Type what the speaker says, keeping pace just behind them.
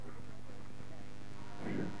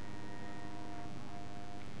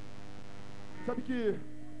Sabe que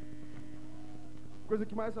a coisa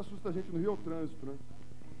que mais assusta a gente no Rio é o trânsito, né?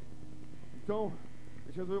 Então, a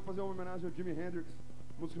gente resolveu fazer uma homenagem ao Jimi Hendrix,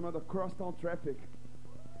 música chamada Crosstown Traffic.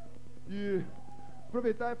 E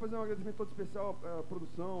aproveitar e fazer um agradecimento todo especial à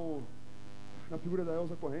produção, na figura da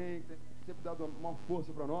Elza Corrêa, que tem sempre dado uma maior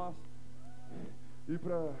força para nós. E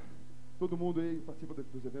para todo mundo aí que participa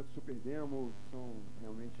dos eventos Super Demo, são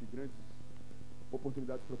realmente grandes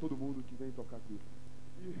oportunidades para todo mundo que vem tocar aqui.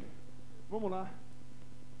 E vamos lá,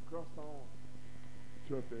 Crosstown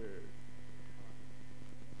Traffic.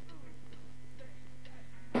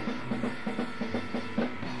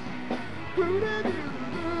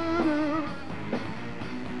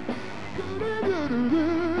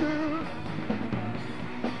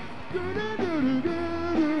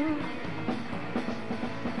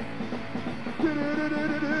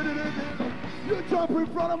 You jump in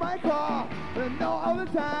front of my car and know all the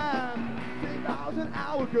time 10 miles an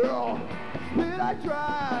hour, girl, speed I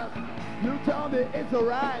drive. You tell me it's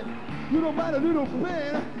alright, you don't mind a little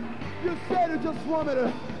pain. You said you just want me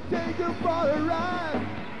to take you for a ride.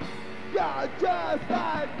 You're just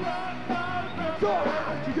like so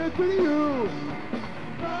hard to get with you.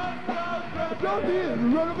 I don't need to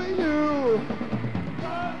run over you.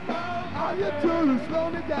 All you do is slow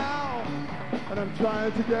me down, and I'm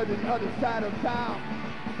trying to get to the other side of town.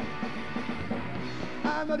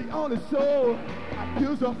 I'm not the only soul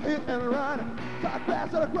accused of hit and run. Talk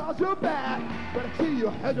fast all across your back, but I see you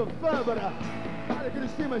had your fun, but I can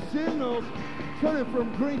see my signals turning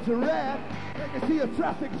from green to red. I can see a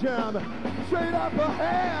traffic jam straight up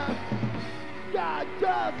ahead. God,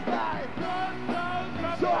 just like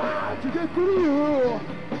so hard to get through you.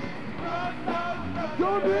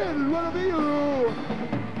 Don't need to be you.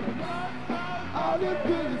 All you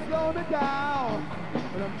do is slow me down,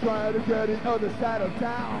 and I'm trying to get the other side of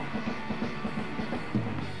town.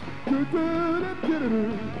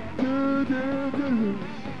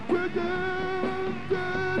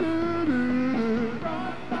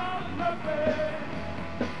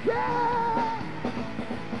 Yeah!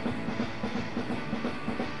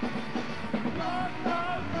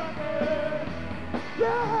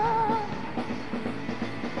 Yeah!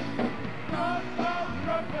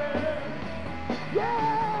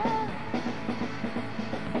 Yeah!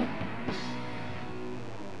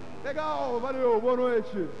 Legal, valeu, boa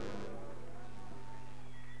noite.